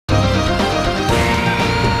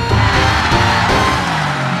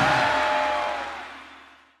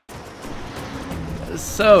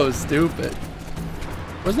so stupid.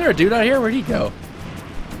 Wasn't there a dude out here? Where'd he go?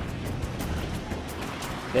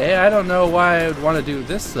 Okay, I don't know why I would want to do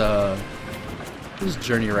this this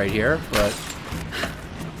journey right here, but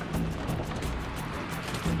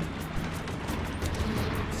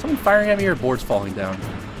someone firing at me or boards falling down?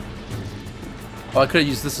 Oh, I could have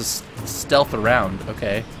used this as stealth around.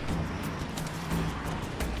 Okay.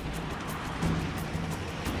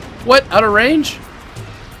 What? Out of range?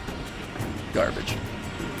 Garbage.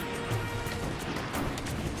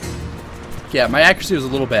 Yeah, my accuracy was a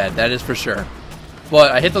little bad, that is for sure.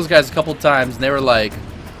 But I hit those guys a couple times and they were like,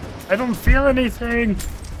 I don't feel anything.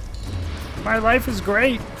 My life is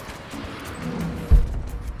great.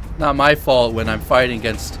 Not my fault when I'm fighting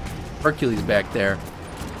against Hercules back there.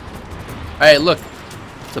 Alright, look.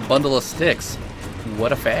 It's a bundle of sticks.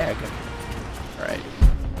 What a fag. Alright.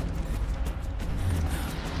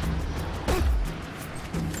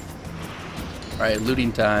 Alright,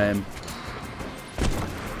 looting time.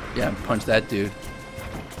 Yeah, punch that dude.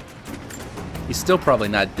 He's still probably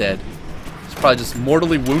not dead. He's probably just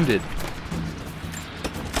mortally wounded.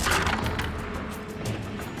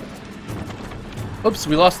 Oops,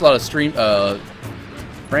 we lost a lot of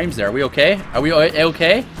frames there. Are we okay? Are we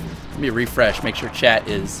okay? Let me refresh, make sure chat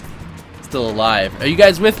is still alive. Are you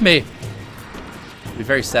guys with me? I'd be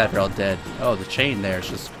very sad if you're all dead. Oh, the chain there is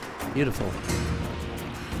just beautiful.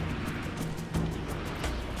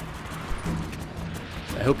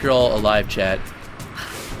 I hope you're all alive, chat.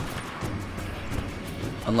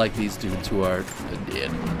 Unlike these dudes who are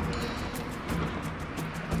dead.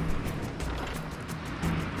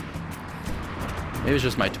 Maybe it's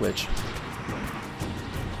just my Twitch.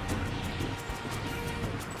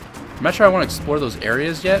 I'm not sure I want to explore those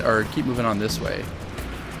areas yet, or keep moving on this way.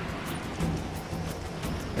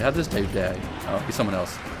 Yeah, how'd this dude die? Oh, he's someone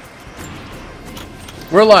else.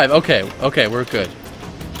 We're alive. Okay, okay, we're good.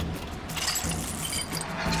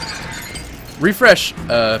 Refresh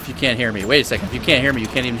if you can't hear me. Wait a second. If you can't hear me, you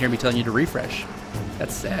can't even hear me telling you to refresh.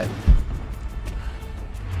 That's sad.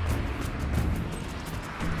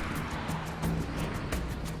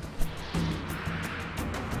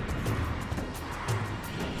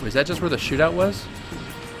 Wait, is that just where the shootout was?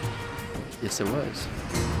 Yes, it was.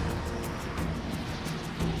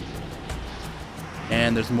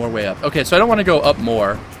 And there's more way up. Okay, so I don't want to go up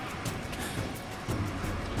more.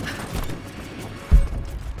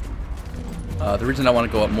 The reason I want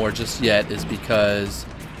to go up more just yet is because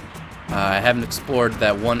I haven't explored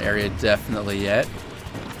that one area definitely yet.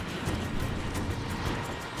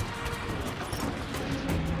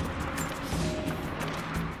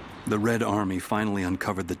 The Red Army finally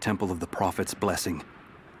uncovered the Temple of the Prophet's blessing.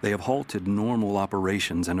 They have halted normal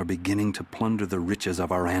operations and are beginning to plunder the riches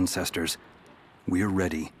of our ancestors. We're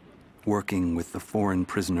ready. Working with the foreign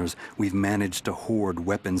prisoners, we've managed to hoard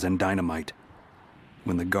weapons and dynamite.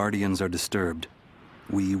 When the Guardians are disturbed,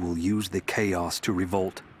 we will use the chaos to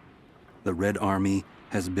revolt. The Red Army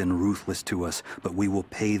has been ruthless to us, but we will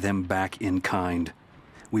pay them back in kind.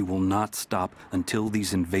 We will not stop until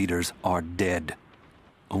these invaders are dead.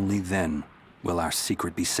 Only then will our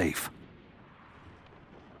secret be safe.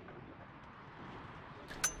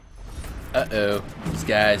 Uh-oh. These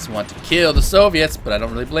guys want to kill the Soviets, but I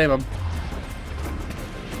don't really blame them.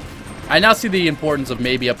 I now see the importance of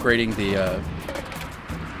maybe upgrading the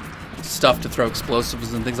stuff to throw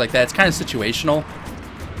explosives and things like that. It's kind of situational,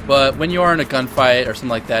 but when you are in a gunfight or something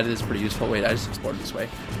like that, it is pretty useful. Wait, I just explored this way.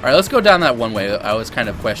 All right, let's go down that one way. I was kind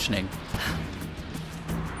of questioning.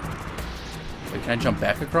 Wait, can I jump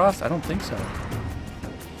back across? I don't think so.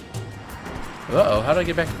 Uh-oh, how do I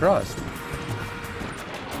get back across?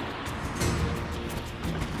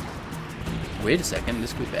 Wait a second,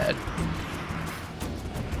 this could be bad.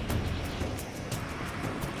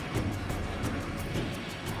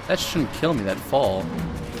 That shouldn't kill me, that fall.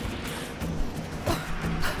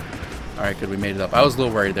 Alright, good, we made it up. I was a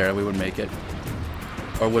little worried there that we wouldn't make it.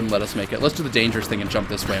 Or wouldn't let us make it. Let's do the dangerous thing and jump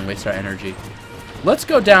this way and waste our energy. Let's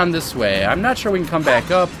go down this way. I'm not sure we can come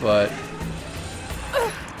back up, but...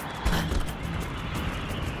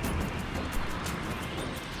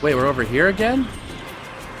 Wait, we're over here again?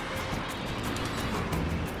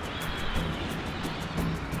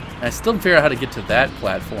 I still haven't figured out how to get to that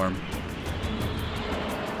platform.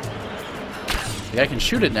 Like, I can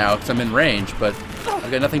shoot it now because I'm in range, but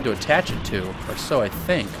I've got nothing to attach it to, or so I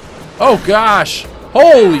think. Oh gosh!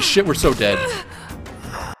 Holy shit, we're so dead.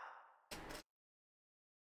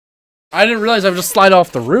 I didn't realize I would just slide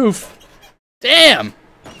off the roof. Damn!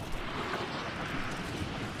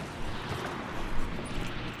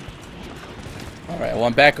 Alright, well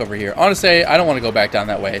I'm back over here. Honestly, I don't want to go back down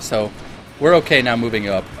that way, so we're okay now moving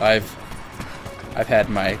up. I've I've had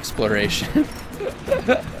my exploration.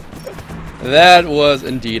 That was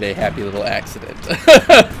indeed a happy little accident.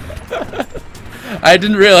 I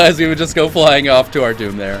didn't realize we would just go flying off to our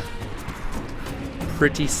doom there.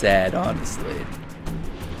 Pretty sad, honestly.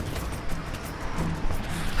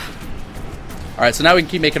 Alright, so now we can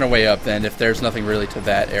keep making our way up then, if there's nothing really to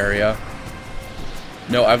that area.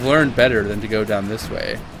 No, I've learned better than to go down this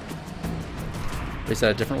way. Is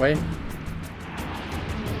that a different way?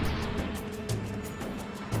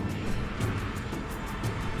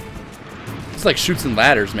 It's like chutes and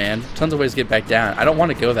ladders, man. Tons of ways to get back down. I don't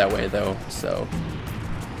want to go that way, though, so...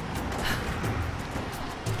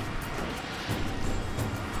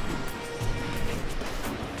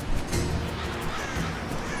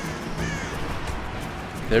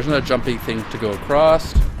 There's another jumping thing to go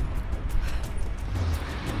across.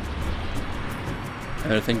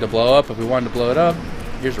 Another thing to blow up if we wanted to blow it up.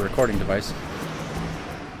 Here's a recording device.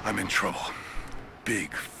 I'm in trouble.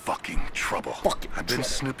 Big fucking trouble. I've been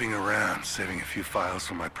snooping around, saving a few files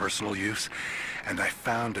for my personal use, and I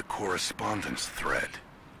found a correspondence thread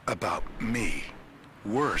about me.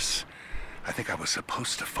 Worse, I think I was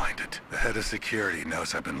supposed to find it. The head of security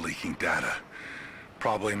knows I've been leaking data.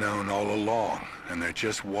 Probably known all along, and they're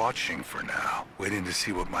just watching for now, waiting to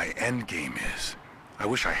see what my end game is. I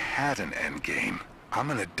wish I had an end game. I'm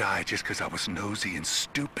gonna die just because I was nosy and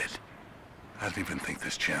stupid. I don't even think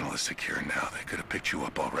this channel is secure now. They could have picked you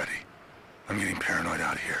up already. I'm getting paranoid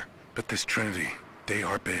out here. But this Trinity, they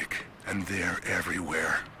are big, and they're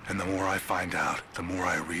everywhere. And the more I find out, the more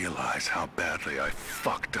I realize how badly I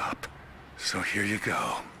fucked up. So here you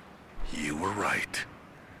go. You were right.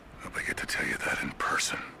 Hope I get to tell you that in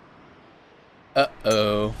person.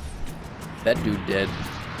 Uh-oh. That dude dead.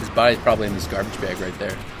 His body's probably in this garbage bag right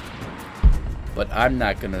there. But I'm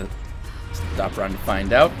not gonna stop around to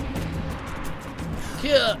find out.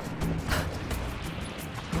 Yeah.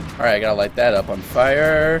 Alright, I gotta light that up on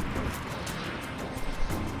fire.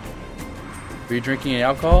 Are you drinking any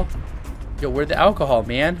alcohol? Yo, where's the alcohol,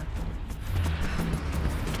 man?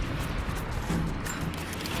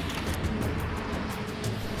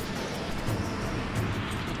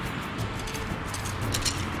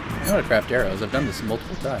 I know how to craft arrows. I've done this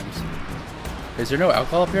multiple times. Is there no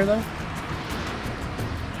alcohol up here, though?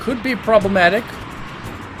 Could be problematic.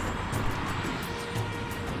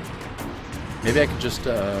 Maybe I could just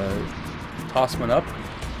toss one up.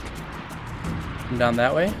 Come down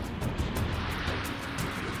that way.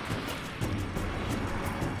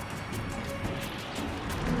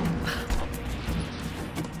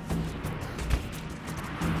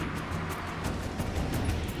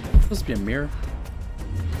 Supposed to be a mirror.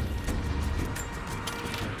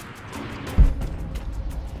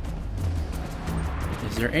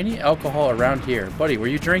 Is there any alcohol around here? Buddy, were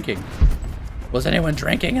you drinking? Was anyone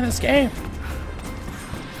drinking in this game?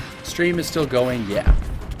 Stream is still going, yeah.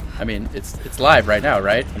 I mean, it's live right now,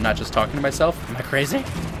 right? I'm not just talking to myself. Am I crazy?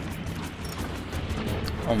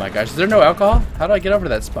 Oh my gosh, is there no alcohol? How do I get over to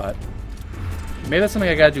that spot? Maybe that's something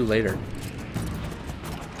I gotta do later.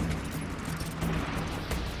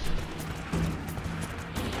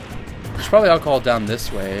 There's probably alcohol down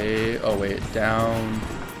this way. Oh wait, down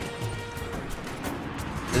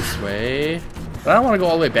this way. But I don't want to go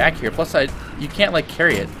all the way back here. Plus, you can't like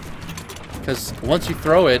carry it. Because once you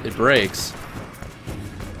throw it, it breaks.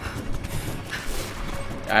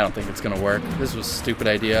 I don't think it's gonna work. This was a stupid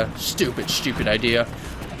idea. Stupid idea.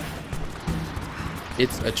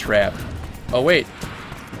 It's a trap. Oh wait,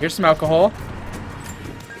 here's some alcohol.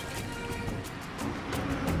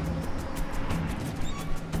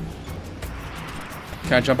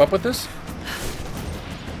 Can I jump up with this?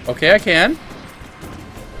 Okay, I can.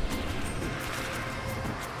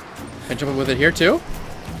 Can I jump up with it here too?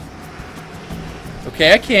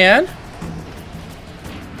 Okay, I can.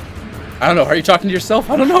 I don't know. Are you talking to yourself?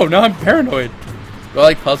 I don't know. Now I'm paranoid. Do I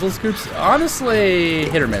like puzzle scoops? Honestly,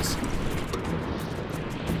 hit or miss.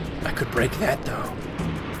 I could break that though.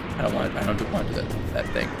 I don't want to do that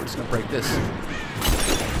thing. We're just gonna break this.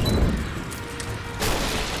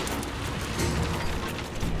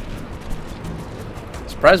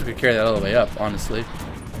 Surprised we could carry that all the way up, honestly.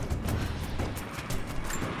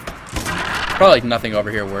 Probably like nothing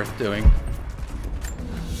over here worth doing.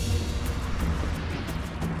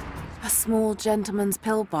 A small gentleman's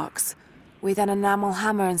pillbox with an enamel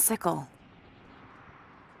hammer and sickle.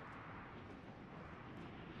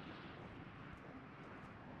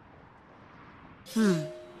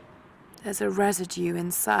 There's a residue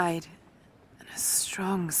inside and a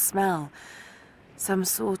strong smell. Some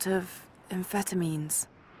sort of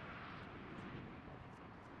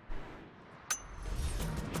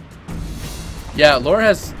Yeah, Lara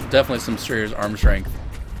has definitely some serious arm strength.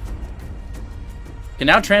 Can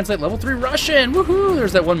now translate level 3 Russian. Woohoo!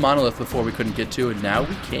 There's that one monolith before we couldn't get to, and now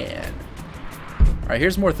we can. Alright,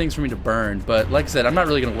 here's more things for me to burn, but like I said, I'm not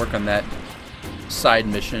really going to work on that side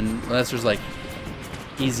mission unless there's like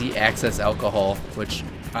easy access alcohol, which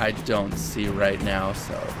I don't see right now,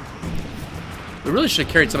 so we really should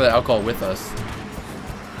have carried some of that alcohol with us,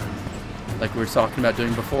 like we were talking about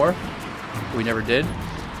doing before, but we never did.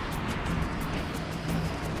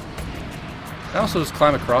 Can I also just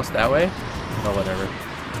climb across that way? Well, whatever.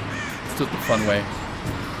 Let's do it the fun way.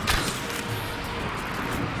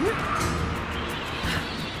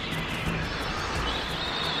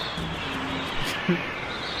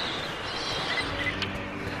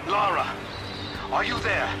 Lara, are you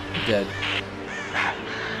there? I'm dead.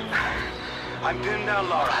 I'm pinned down,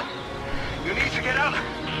 Lara. You need to get out.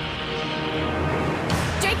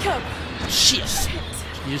 Jacob! Shit!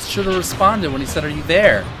 You should have responded when he said, "Are you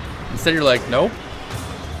there?" Instead, you're like, "Nope."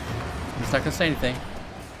 He's not gonna say anything.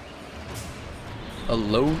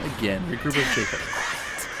 Alone again. Regroup with Jacob.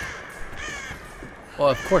 Well,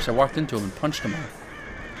 of course, I walked into him and punched him out.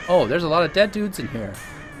 Oh, there's a lot of dead dudes in here.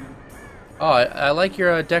 Oh, I like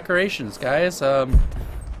your decorations, guys.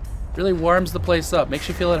 Really warms the place up. Makes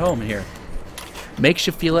you feel at home in here. Makes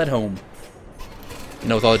you feel at home. You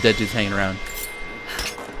know, with all the dead dudes hanging around.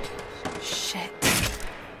 Shit.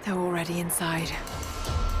 They're already inside.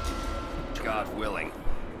 God willing,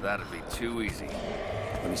 that'd be too easy.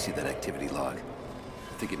 Let me see that activity log.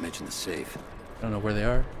 I think it mentioned the safe. I don't know where they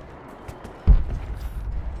are.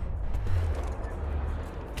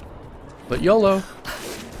 But YOLO.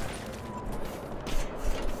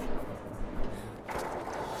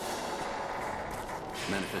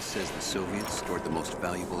 Manifest says the Soviets stored the most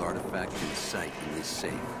valuable artifact in the site in this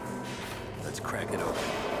safe. Let's crack it open.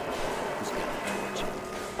 Who's got a torch?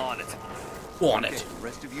 On it. On Okay, it. the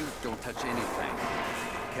rest of you, don't touch anything.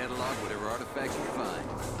 Catalog whatever artifacts you find.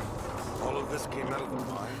 All of this came out of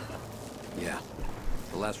the mine? Yeah.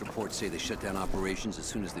 The last reports say they shut down operations as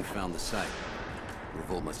soon as they found the site.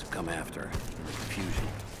 Revolt must have come after, in the confusion.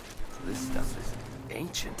 This stuff is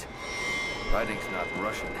ancient. Writing's not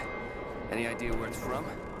Russian. Any idea where it's from?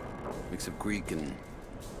 Mix of Greek and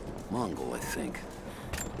Mongol, I think.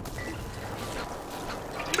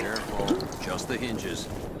 Careful, just the hinges.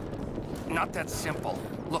 Not that simple.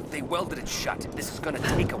 Look, they welded it shut. This is gonna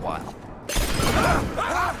take a while.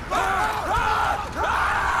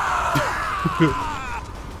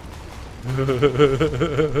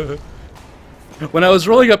 When I was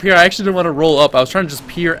rolling up here, I actually didn't want to roll up. I was trying to just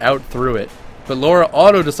peer out through it. But Lara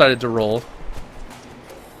auto decided to roll.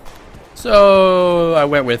 So I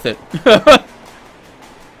went with it.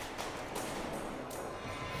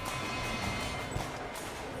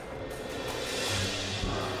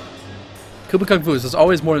 KoopaKungFu says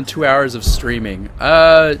always more than 2 hours of streaming.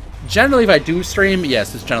 Generally, if I do stream,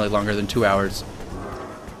 yes, it's generally longer than 2 hours.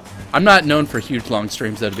 I'm not known for huge long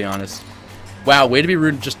streams, though, to be honest. Wow, way to be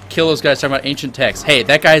rude. Just kill those guys talking about ancient texts. Hey,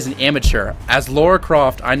 that guy's an amateur. As Lara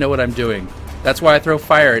Croft, I know what I'm doing. That's why I throw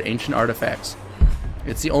fire at ancient artifacts.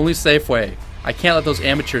 It's the only safe way. I can't let those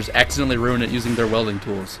amateurs accidentally ruin it using their welding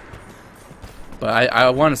tools. But I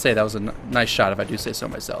want to say that was a nice shot, if I do say so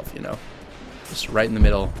myself, you know. Just right in the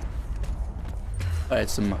middle. Alright,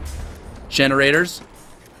 some generators.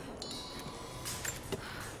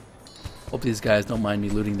 Hope these guys don't mind me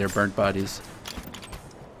looting their burnt bodies.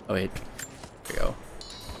 Oh wait, there we go.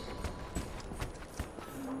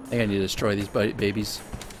 I think I need to destroy these babies.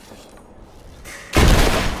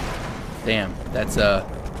 Damn, that's a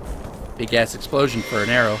big ass explosion for an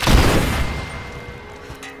arrow.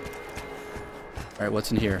 Alright, what's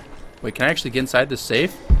in here? Wait, can I actually get inside this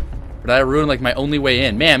safe? Or did I ruin like my only way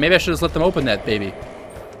in? Man, maybe I should have let them open that baby.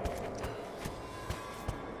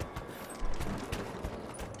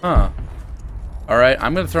 Huh. Alright,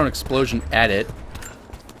 I'm gonna throw an explosion at it.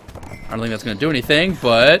 I don't think that's gonna do anything,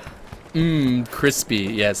 but crispy,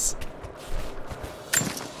 yes.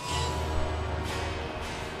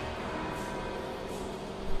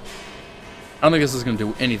 I don't think this is gonna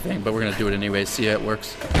do anything, but we're gonna do it anyway, see how it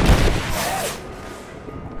works.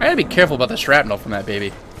 I gotta be careful about the shrapnel from that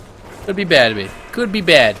baby. Could be bad, baby. Could be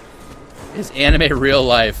bad. Is anime real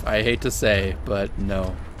life? I hate to say, but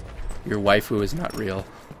no. Your waifu is not real.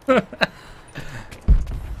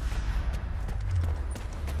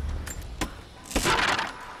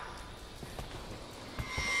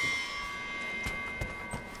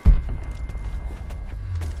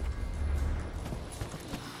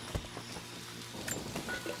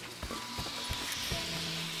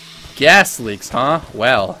 Gas leaks, huh?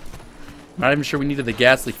 Well, I'm not even sure we needed the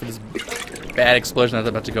gas leak for this bad explosion that's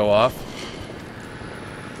about to go off.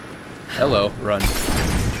 Hello, run.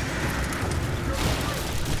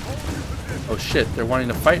 Oh shit, they're wanting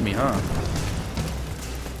to fight me, huh?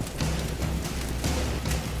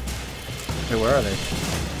 Hey, where are they?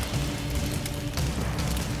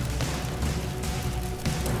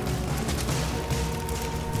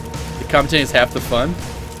 The commentating is half the fun.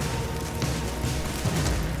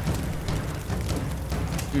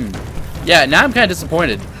 Yeah, now I'm kind of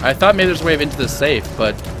disappointed. I thought maybe there's a way of into this safe,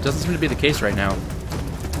 but it doesn't seem to be the case right now.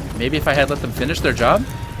 Maybe if I had let them finish their job?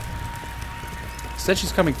 Said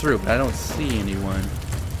she's coming through, but I don't see anyone.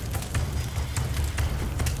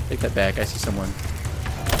 Take that back. I see someone.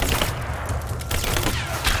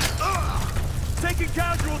 Taking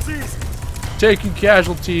casualties! Taking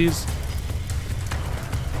casualties.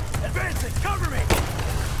 Advancing! Cover me!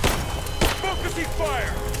 Focusing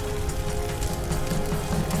fire!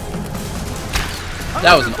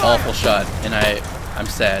 That was an awful shot, and I'm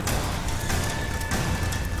sad.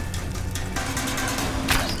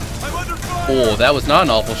 I'm under fire! Oh, that was not an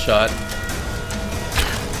awful shot.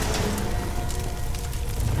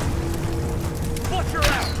 Watch her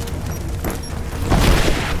out!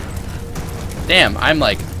 Damn, I'm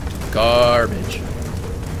like garbage.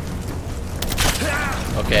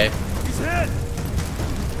 Okay. He's hit!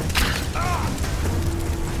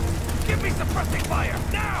 Give me suppressing fire,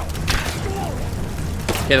 now!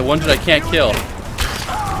 Okay, the one that I can't kill.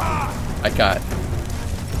 I got.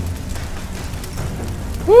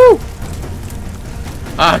 Woo!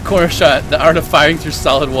 Ah, corner shot. The art of firing through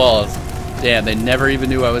solid walls. Damn, they never even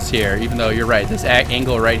knew I was here. Even though you're right, this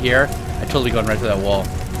angle right here, I totally going right to that wall.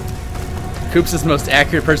 Koops is the most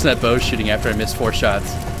accurate person at bow shooting after I missed 4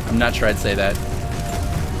 shots. I'm not sure I'd say that.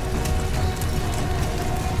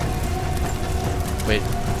 Wait,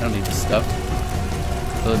 I don't need this stuff.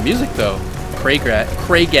 Oh, the music though.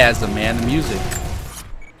 Craigasm, man, the music.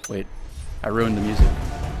 Wait, I ruined the music.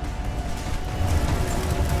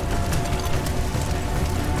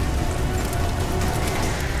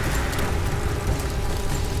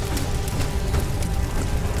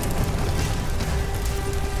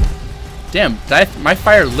 Damn, my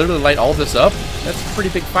fire literally light all this up? That's a pretty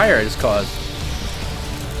big fire I just caused.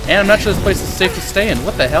 And I'm not sure this place is safe to stay in.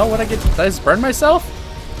 What the hell? Did I just burn myself?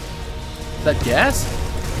 Is that gas?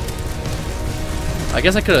 I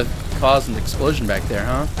guess I could have caused an explosion back there,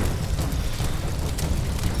 huh?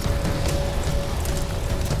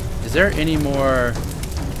 Is there any more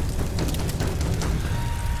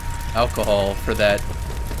alcohol for that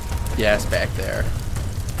gas back there?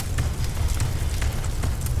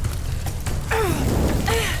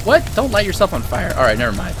 What? Don't light yourself on fire. Alright,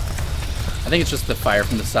 never mind. I think it's just the fire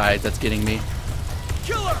from the side that's getting me.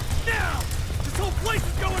 Killer! Now! This whole place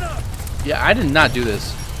is going up! Yeah, I did not do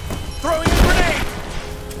this. Throwing a grenade!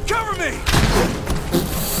 Cover me!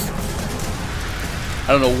 I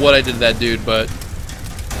don't know what I did to that dude, but...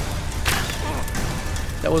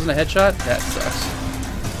 That wasn't a headshot? That sucks.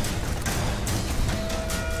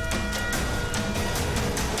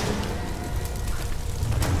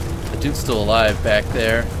 The dude's still alive back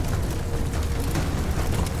there.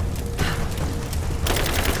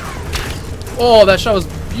 Oh, that shot was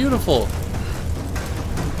beautiful.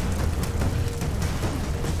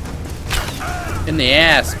 In the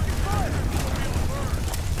ass.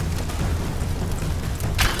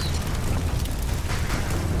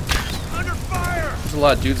 Under fire! There's a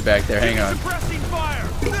lot of dudes back there. Hang on. Suppressing fire!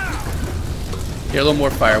 Here, a little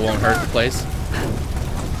more fire won't hurt the place.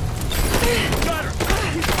 Got her!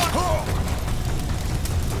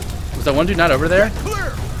 Was that one dude not over there?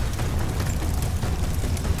 Clear!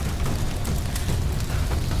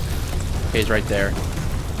 Okay, he's right there.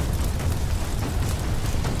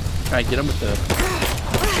 Can I get him with the...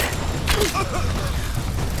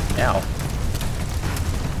 Ow.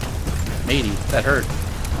 Matey, that hurt.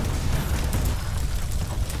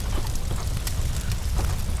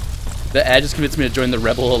 The ad just convinced me to join the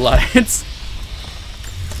Rebel Alliance.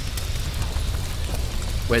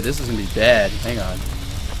 Wait, this is gonna be bad. Hang on.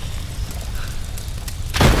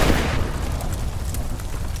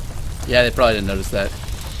 Yeah, they probably didn't notice that.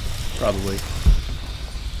 Probably.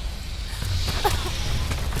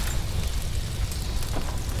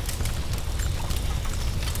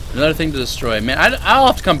 Another thing to destroy. Man, I'll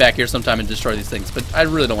have to come back here sometime and destroy these things, but I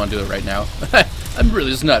really don't want to do it right now. I'm really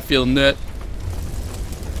just not feeling that.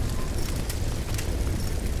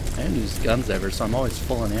 I haven't used guns ever, so I'm always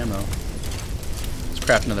full on ammo. Let's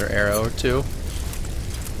craft another arrow or two.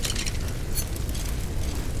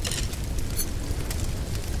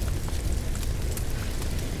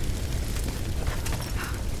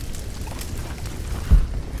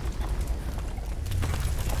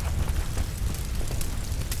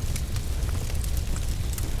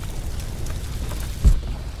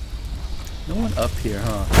 going up here,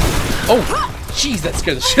 huh? Oh! Jeez, that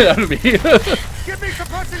scared the shit out of me. Give me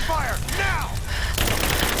suppressing fire now!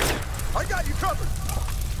 I got you covered.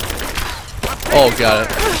 Oh, got it.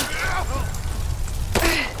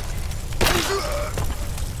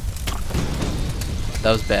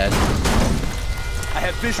 That was bad. I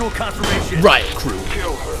have visual confirmation. Riot crew.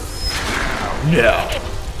 Kill her. No.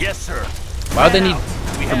 Yes, sir. Why would they need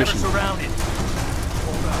We have her permission? surrounded.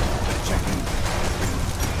 Hold on. Checking.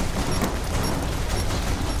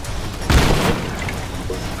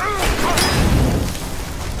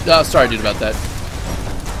 Oh, sorry, dude, about that.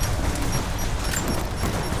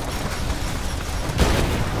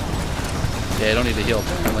 Yeah, I don't need to heal,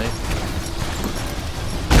 apparently.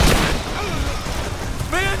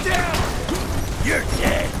 Man down! You're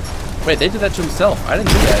dead. Wait, they did that to himself. I didn't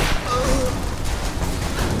do that.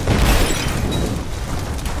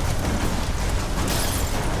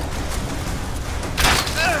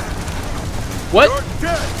 What? You're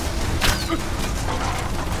dead.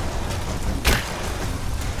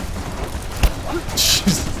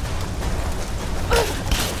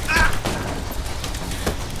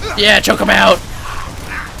 Yeah, choke him out.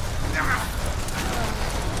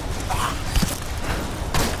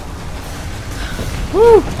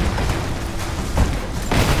 Woo!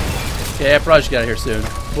 Okay, I probably should get out of here soon.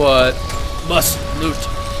 But must loot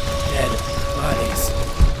dead bodies.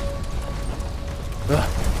 Ugh,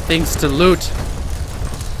 things to loot.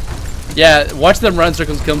 Yeah, watch them run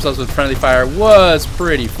circles and kill themselves with friendly fire was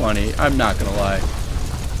pretty funny. I'm not gonna lie.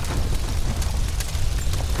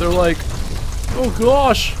 They're like, oh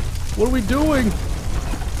gosh, what are we doing?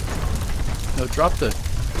 No, drop the...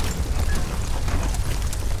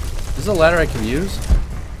 Is this a ladder I can use?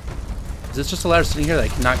 Is this just a ladder sitting here that I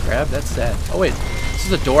cannot grab? That's sad. Oh wait, this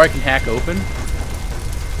is a door I can hack open?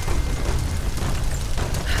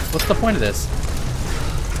 What's the point of this?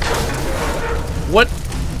 What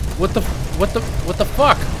the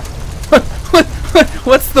fuck?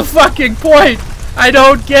 What's the fucking point? I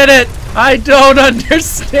don't get it. I don't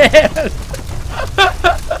understand.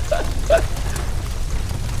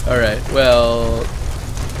 Alright, well...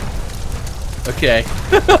 Okay.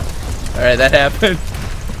 Alright, that happened.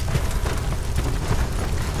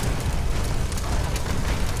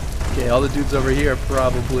 Okay, all the dudes over here are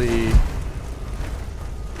probably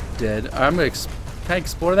dead. I'm gonna can I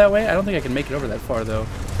explore that way? I don't think I can make it over that far though.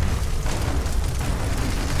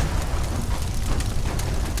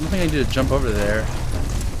 I don't think I need to jump over there.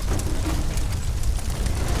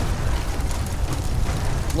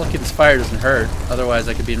 I'm lucky this fire doesn't hurt, otherwise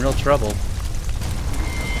I could be in real trouble.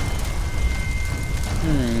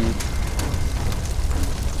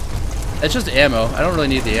 It's just ammo. I don't really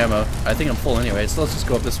need the ammo. I think I'm full anyway, so let's just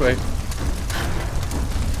go up this way.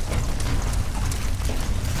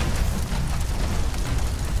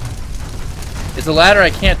 It's a ladder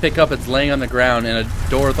I can't pick up. It's laying on the ground and a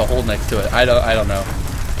door with a hole next to it. I don't know.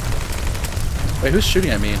 Wait, who's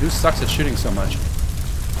shooting at me? Who sucks at shooting so much?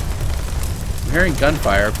 I'm hearing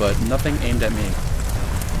gunfire, but nothing aimed at me.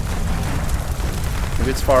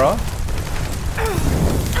 Maybe it's far off?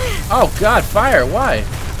 Oh god, fire! Why?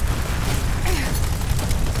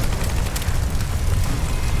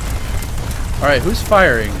 Alright, who's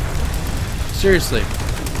firing? Seriously.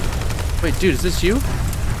 Wait, dude, is this you?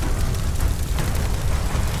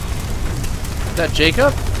 Is that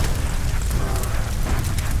Jacob?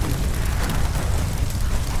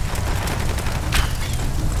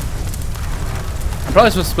 I'm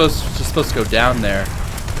probably supposed to go down there.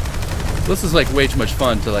 This is like way too much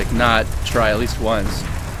fun to like not try at least once.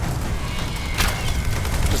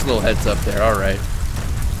 Just a little heads up there, alright.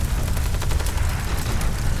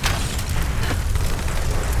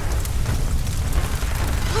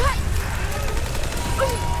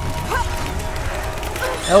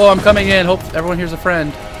 Hello, I'm coming in. Hope everyone here's a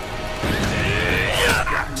friend.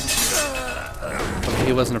 Okay,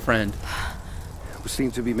 he wasn't a friend. We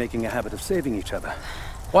seem to be making a habit of saving each other.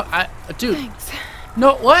 What? Dude. Thanks.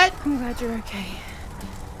 No, what? I'm glad you're okay.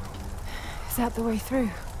 Is that the way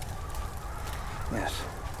through? Yes.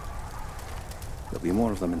 There'll be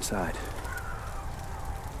more of them inside.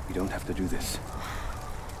 We don't have to do this.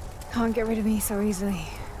 Can't get rid of me so easily.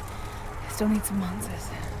 Still need some answers.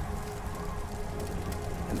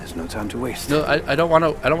 And there's no time to waste. No, I don't want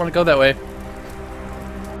to go that way.